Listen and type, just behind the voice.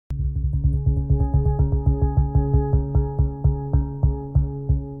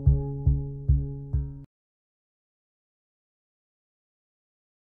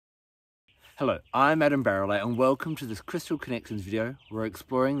Hello, I'm Adam Barralet and welcome to this Crystal Connections video. We're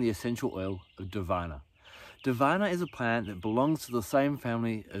exploring the essential oil of Davana. Davana is a plant that belongs to the same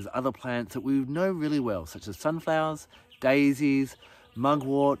family as other plants that we know really well, such as sunflowers, daisies,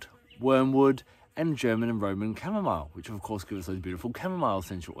 mugwort, wormwood, and German and Roman chamomile, which of course give us those beautiful chamomile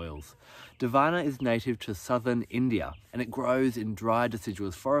essential oils. Davana is native to southern India and it grows in dry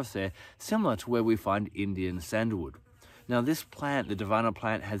deciduous forests there, similar to where we find Indian Sandalwood. Now this plant, the Davana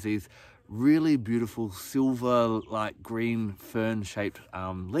plant, has these really beautiful silver like green fern shaped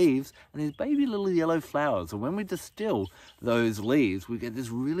leaves and these baby little yellow flowers, and when we distill those leaves we get this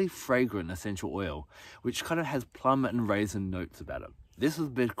really fragrant essential oil which kind of has plum and raisin notes about it. This has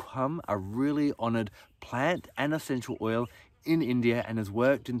become a really honoured plant and essential oil in India and has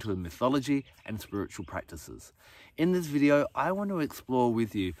worked into the mythology and spiritual practices. In this video I want to explore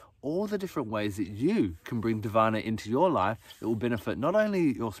with you all the different ways that you can bring Davana into your life that will benefit not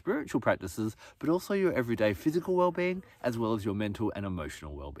only your spiritual practices, but also your everyday physical well-being, as well as your mental and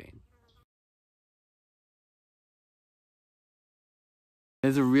emotional well-being.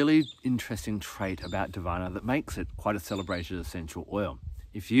 There's a really interesting trait about Davana that makes it quite a celebrated essential oil.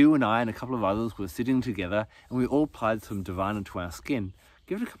 If you and I and a couple of others were sitting together and we all applied some Davana to our skin,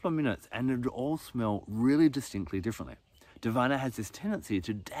 give it a couple of minutes and it would all smell really distinctly differently. Davana has this tendency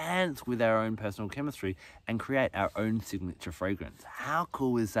to dance with our own personal chemistry and create our own signature fragrance. How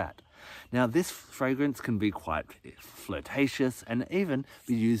cool is that? Now this fragrance can be quite flirtatious and even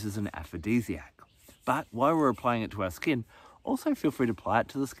be used as an aphrodisiac. But while we're applying it to our skin, also feel free to apply it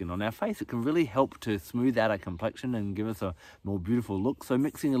to the skin on our face. It can really help to smooth out our complexion and give us a more beautiful look. So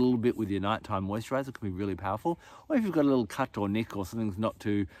mixing a little bit with your nighttime moisturizer can be really powerful. Or if you've got a little cut or nick or something's not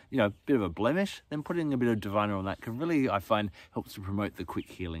too, bit of a blemish, then putting a bit of Davana on that can really, I find, helps to promote the quick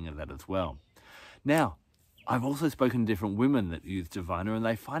healing of that as well. Now, I've also spoken to different women that use Davana and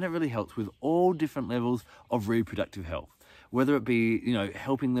they find it really helps with all different levels of reproductive health. Whether it be,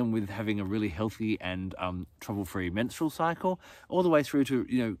 helping them with having a really healthy and trouble-free menstrual cycle, all the way through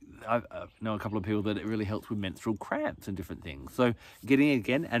to, I know a couple of people that it really helps with menstrual cramps and different things. So getting it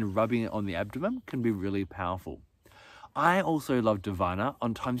again and rubbing it on the abdomen can be really powerful. I also love Davana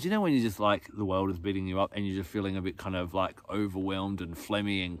on times, when you just like the world is beating you up and you're just feeling a bit kind of like overwhelmed and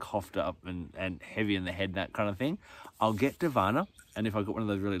phlegmy and coughed up and heavy in the head, that kind of thing. I'll get Davana, and if I've got one of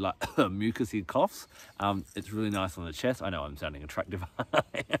those really like mucousy coughs, it's really nice on the chest. I know I'm sounding attractive.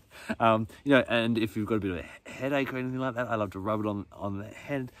 And if you've got a bit of a headache or anything like that, I love to rub it on the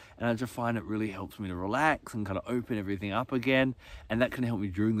head, and I just find it really helps me to relax and kind of open everything up again, and that can help me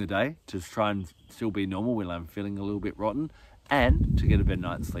during the day to try and still be normal when I'm feeling a little bit rotten, and to get a better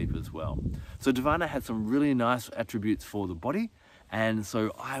night's sleep as well. So Davana has some really nice attributes for the body, and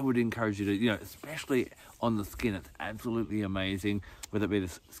so I would encourage you to, especially on the skin, it's absolutely amazing, whether it be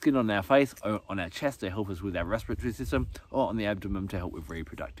the skin on our face or on our chest to help us with our respiratory system, or on the abdomen to help with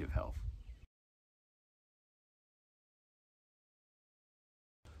reproductive health.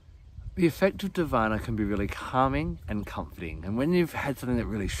 The effect of Davana can be really calming and comforting, and when you've had something that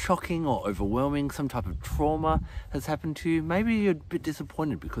really shocking or overwhelming, some type of trauma has happened to you, maybe you're a bit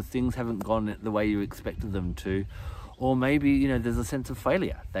disappointed because things haven't gone the way you expected them to, or maybe there's a sense of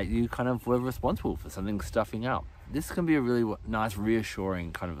failure that you kind of were responsible for something stuffing up. This can be a really nice,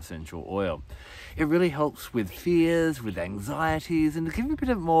 reassuring kind of essential oil. It really helps with fears, with anxieties, and to give you a bit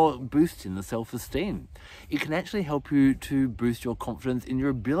of more boost in the self-esteem. It can actually help you to boost your confidence in your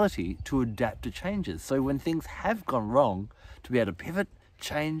ability to adapt to changes. So when things have gone wrong, to be able to pivot,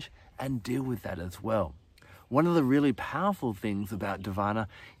 change, and deal with that as well. One of the really powerful things about Davana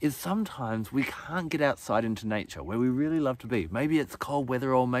is sometimes we can't get outside into nature where we really love to be. Maybe it's cold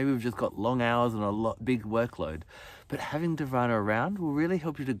weather, or maybe we've just got long hours and a big workload. But having Davana around will really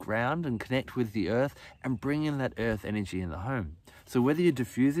help you to ground and connect with the earth and bring in that earth energy in the home. So whether you're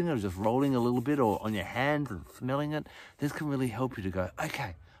diffusing it or just rolling a little bit or on your hand and smelling it, this can really help you to go,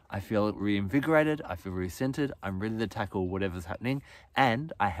 okay, I feel reinvigorated, I feel recentered, I'm ready to tackle whatever's happening,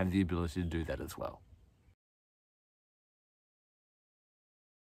 and I have the ability to do that as well.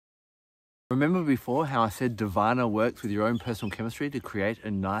 Remember before how I said Davana works with your own personal chemistry to create a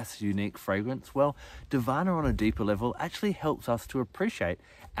nice, unique fragrance? Well, Davana on a deeper level actually helps us to appreciate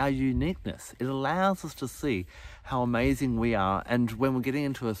our uniqueness. It allows us to see how amazing we are, and when we're getting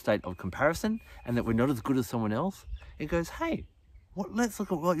into a state of comparison and that we're not as good as someone else, it goes, hey, let's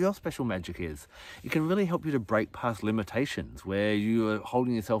look at what your special magic is. It can really help you to break past limitations where you are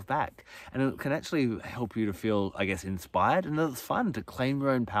holding yourself back. And it can actually help you to feel, inspired, and it's fun to claim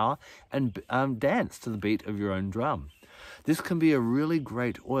your own power and dance to the beat of your own drum. This can be a really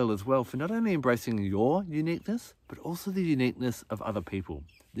great oil as well for not only embracing your uniqueness, but also the uniqueness of other people.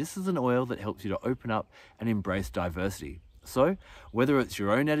 This is an oil that helps you to open up and embrace diversity. So, whether it's your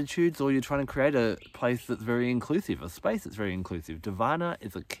own attitudes or you're trying to create a place that's very inclusive, a space that's very inclusive, Davana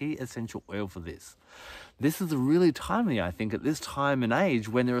is a key essential oil for this. This is really timely, I think, at this time and age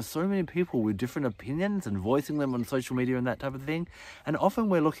when there are so many people with different opinions and voicing them on social media and that type of thing. And often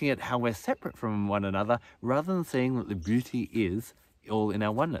we're looking at how we're separate from one another rather than seeing that the beauty is all in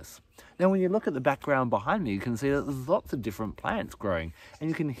our oneness. Now, when you look at the background behind me, you can see that there's lots of different plants growing, and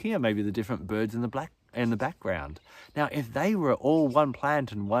you can hear maybe the different birds in the background. Now, if they were all one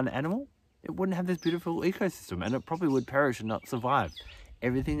plant and one animal, it wouldn't have this beautiful ecosystem, and it probably would perish and not survive.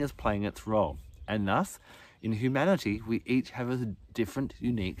 Everything is playing its role, and thus, in humanity, we each have a different,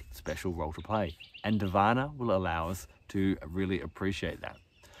 unique, special role to play, and Davana will allow us to really appreciate that.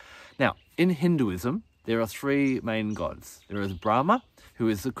 Now, in Hinduism, there are three main gods. There is Brahma, who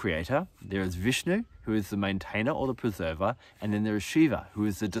is the creator. There is Vishnu, who is the maintainer or the preserver. And then there is Shiva, who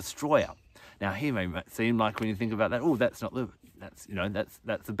is the destroyer. Now, he may seem like, when you think about that, oh, that's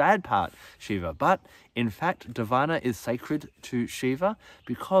the bad part, Shiva. But in fact, Davana is sacred to Shiva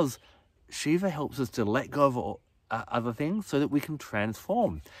because Shiva helps us to let go of other things so that we can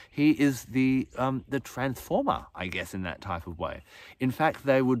transform. He is the transformer, I guess, in that type of way. In fact,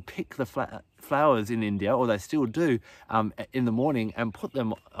 they would pick the flowers in India, or they still do, in the morning and put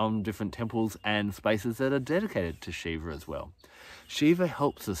them on different temples and spaces that are dedicated to Shiva as well. Shiva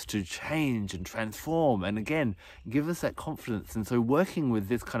helps us to change and transform and, again, give us that confidence. And so working with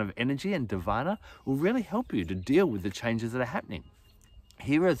this kind of energy and Davana will really help you to deal with the changes that are happening.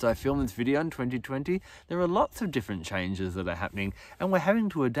 Here, as I film this video in 2020, there are lots of different changes that are happening, and we're having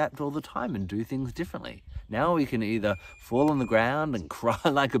to adapt all the time and do things differently. Now we can either fall on the ground and cry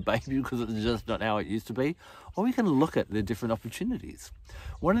like a baby because it's just not how it used to be, or we can look at the different opportunities.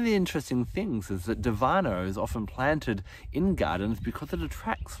 One of the interesting things is that Davana is often planted in gardens because it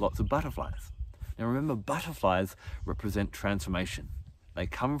attracts lots of butterflies. Now remember, butterflies represent transformation. They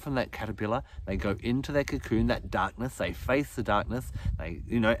come from that caterpillar, they go into their cocoon, that darkness, they face the darkness,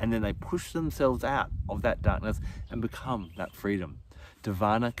 and then they push themselves out of that darkness and become that freedom.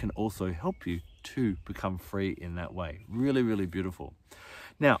 Davana can also help you to become free in that way. Really, really beautiful.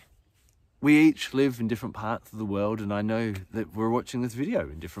 Now, we each live in different parts of the world, and I know that we're watching this video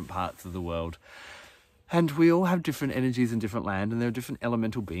in different parts of the world. And we all have different energies in different land, and there are different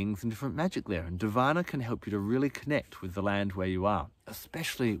elemental beings and different magic there. And Davana can help you to really connect with the land where you are,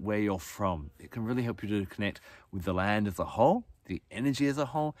 especially where you're from. It can really help you to connect with the land as a whole, the energy as a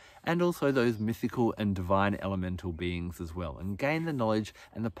whole, and also those mythical and divine elemental beings as well, and gain the knowledge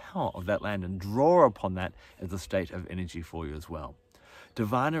and the power of that land and draw upon that as a state of energy for you as well.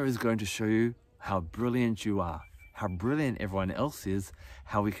 Davana is going to show you how brilliant you are, how brilliant everyone else is,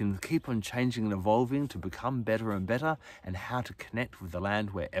 how we can keep on changing and evolving to become better and better, and how to connect with the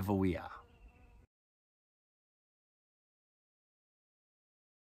land wherever we are.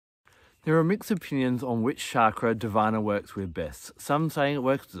 There are mixed opinions on which chakra Davana works with best. Some saying it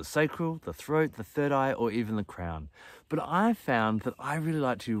works with the sacral, the throat, the third eye, or even the crown. But I found that I really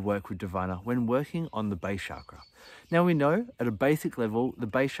like to work with Davana when working on the base chakra. Now we know, at a basic level, the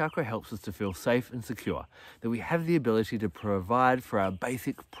base chakra helps us to feel safe and secure, that we have the ability to provide for our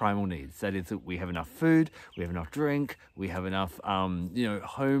basic primal needs. That is, that we have enough food, we have enough drink, we have enough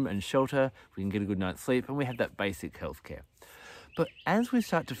home and shelter, we can get a good night's sleep, and we have that basic healthcare. But as we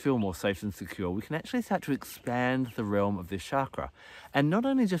start to feel more safe and secure, we can actually start to expand the realm of this chakra, and not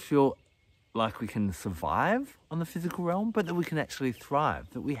only just feel like we can survive on the physical realm, but that we can actually thrive,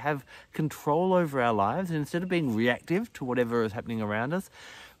 that we have control over our lives, and instead of being reactive to whatever is happening around us,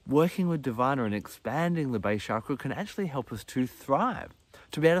 working with Davana and expanding the base chakra can actually help us to thrive,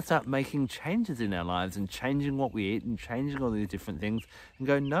 to be able to start making changes in our lives and changing what we eat and changing all these different things and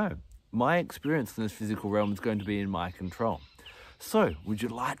go, no, my experience in this physical realm is going to be in my control. So, would you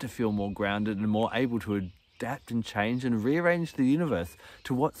like to feel more grounded and more able to adapt and change and rearrange the universe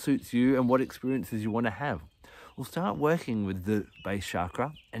to what suits you and what experiences you want to have? Well, start working with the base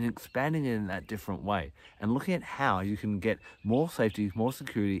chakra and expanding it in that different way, and looking at how you can get more safety, more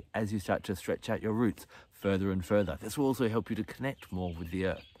security as you start to stretch out your roots further and further. This will also help you to connect more with the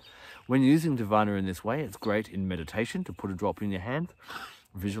earth. When using Davana in this way, it's great in meditation to put a drop in your hand,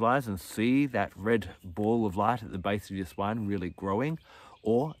 visualize and see that red ball of light at the base of your spine really growing,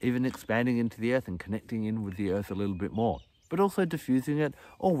 or even expanding into the earth and connecting in with the earth a little bit more. But also diffusing it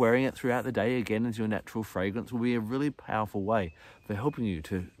or wearing it throughout the day again as your natural fragrance will be a really powerful way for helping you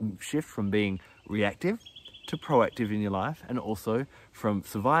to shift from being reactive to proactive in your life, and also from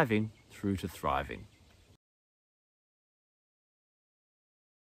surviving through to thriving.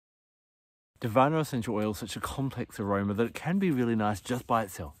 Davana essential oil is such a complex aroma that it can be really nice just by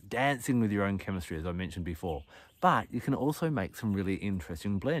itself, dancing with your own chemistry, as I mentioned before. But you can also make some really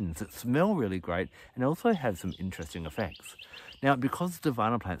interesting blends that smell really great and also have some interesting effects. Now, because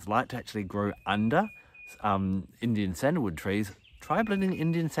Davana plants like to actually grow under Indian Sandalwood trees, try blending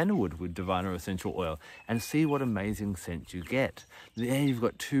Indian Sandalwood with Davana essential oil and see what amazing scent you get. There you've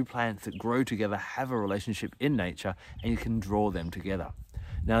got two plants that grow together, have a relationship in nature, and you can draw them together.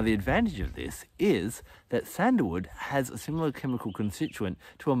 Now, the advantage of this is that sandalwood has a similar chemical constituent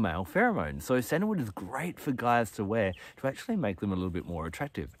to a male pheromone. So sandalwood is great for guys to wear to actually make them a little bit more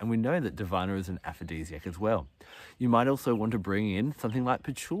attractive. And we know that Davana is an aphrodisiac as well. You might also want to bring in something like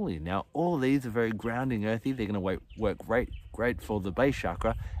patchouli. Now, all of these are very grounding, earthy. They're going to work great for the base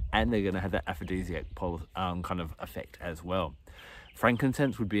chakra, and they're going to have that aphrodisiac kind of effect as well.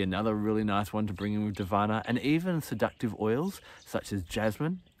 Frankincense would be another really nice one to bring in with Davana, and even seductive oils such as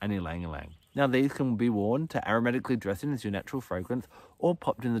jasmine and ylang-ylang. Now, these can be worn to aromatically dress in as your natural fragrance, or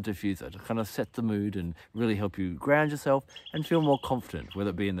popped in the diffuser to kind of set the mood and really help you ground yourself and feel more confident, whether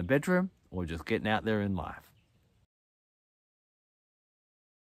it be in the bedroom or just getting out there in life.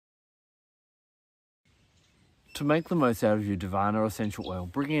 To make the most out of your Davana essential oil,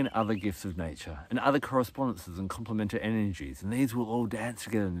 bring in other gifts of nature and other correspondences and complementary energies, and these will all dance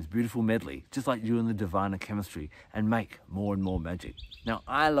together in this beautiful medley, just like you and the Davana chemistry, and make more and more magic. Now,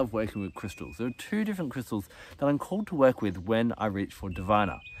 I love working with crystals. There are two different crystals that I'm called to work with when I reach for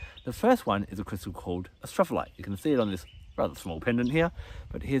Davana. The first one is a crystal called astrophyllite. You can see it on this rather small pendant here,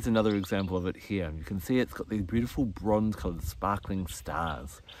 but here's another example of it here. You can see it's got these beautiful bronze-coloured sparkling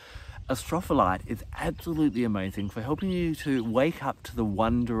stars. Astrophyllite is absolutely amazing for helping you to wake up to the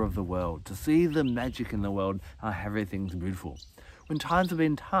wonder of the world, to see the magic in the world, how everything's beautiful. When times have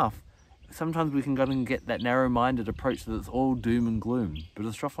been tough, sometimes we can go and get that narrow-minded approach that it's all doom and gloom. But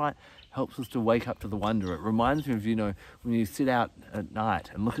astrophyllite helps us to wake up to the wonder. It reminds me of, when you sit out at night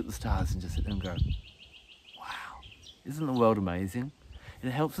and look at the stars and just sit there and go, wow, isn't the world amazing? And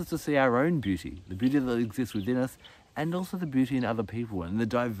it helps us to see our own beauty, the beauty that exists within us, and also the beauty in other people and the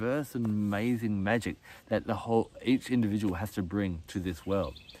diverse and amazing magic that each individual has to bring to this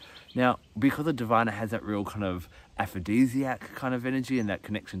world. Now, because the Davana has that real kind of aphrodisiac kind of energy and that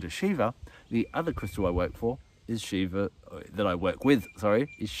connection to Shiva, the other crystal I work with, is Shiva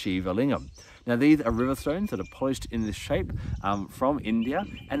Lingam. Now, these are river stones that are polished in this shape from India,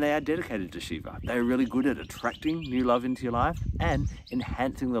 and they are dedicated to Shiva. They're really good at attracting new love into your life and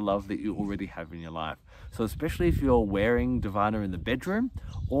enhancing the love that you already have in your life. So especially if you're wearing Davana in the bedroom,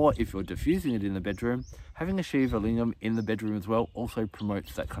 or if you're diffusing it in the bedroom, having a Shiva Lingam in the bedroom as well also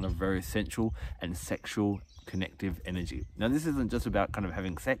promotes that kind of very sensual and sexual connective energy. Now, this isn't just about kind of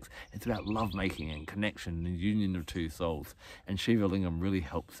having sex, it's about lovemaking and connection and union of two souls. And Shiva Lingam really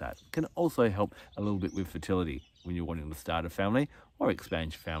helps that. It can also help a little bit with fertility when you're wanting to start a family or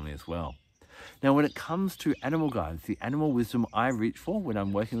expand your family as well. Now, when it comes to animal guides, the animal wisdom I reach for when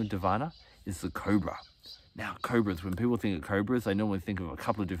I'm working with Davana is the cobra. Now, cobras, when people think of cobras, they normally think of a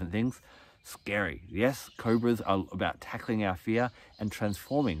couple of different things. Scary. Yes, cobras are about tackling our fear and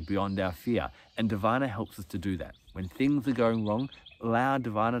transforming beyond our fear. And Davana helps us to do that. When things are going wrong, allow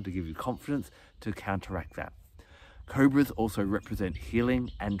Davana to give you confidence to counteract that. Cobras also represent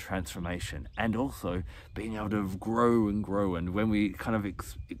healing and transformation, and also being able to grow and grow. And when we kind of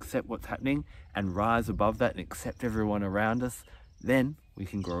accept what's happening and rise above that and accept everyone around us, then we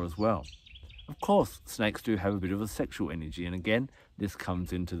can grow as well. Of course, snakes do have a bit of a sexual energy, and again, this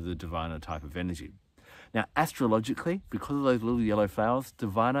comes into the Davana type of energy. Now, astrologically, because of those little yellow flowers,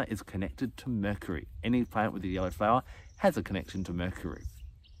 Davana is connected to Mercury. Any plant with a yellow flower has a connection to Mercury.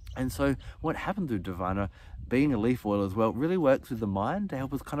 And so what happens with Davana, being a leaf oil as well, really works with the mind to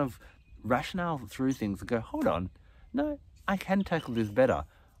help us kind of rationale through things and go, hold on, no, I can tackle this better.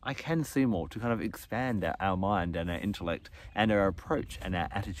 I can see more, to kind of expand our mind and our intellect and our approach and our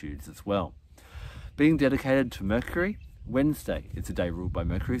attitudes as well. Being dedicated to Mercury, Wednesday is a day ruled by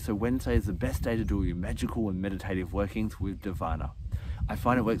Mercury, so Wednesday is the best day to do your magical and meditative workings with Davana. I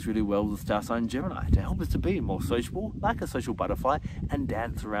find it works really well with the star sign Gemini to help us to be more sociable, like a social butterfly, and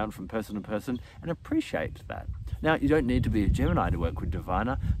dance around from person to person and appreciate that. Now, you don't need to be a Gemini to work with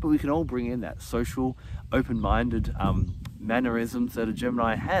Davana, but we can all bring in that social, open-minded mannerisms that a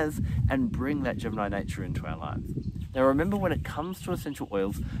Gemini has and bring that Gemini nature into our lives. Now, remember, when it comes to essential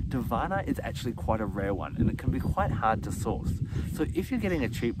oils, Davana is actually quite a rare one, and it can be quite hard to source. So if you're getting a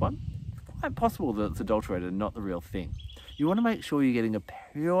cheap one, it's quite possible that it's adulterated and not the real thing. You want to make sure you're getting a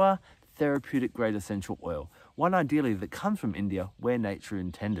pure therapeutic grade essential oil, one ideally that comes from India where nature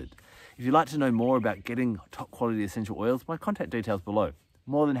intended. If you'd like to know more about getting top quality essential oils, my contact details below.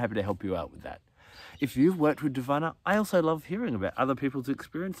 More than happy to help you out with that. If you've worked with Davana, I also love hearing about other people's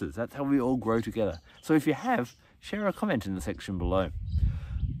experiences. That's how we all grow together. So if you have, share a comment in the section below.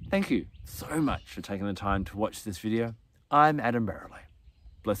 Thank you so much for taking the time to watch this video. I'm Adam Barralet.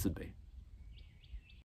 Blessed be.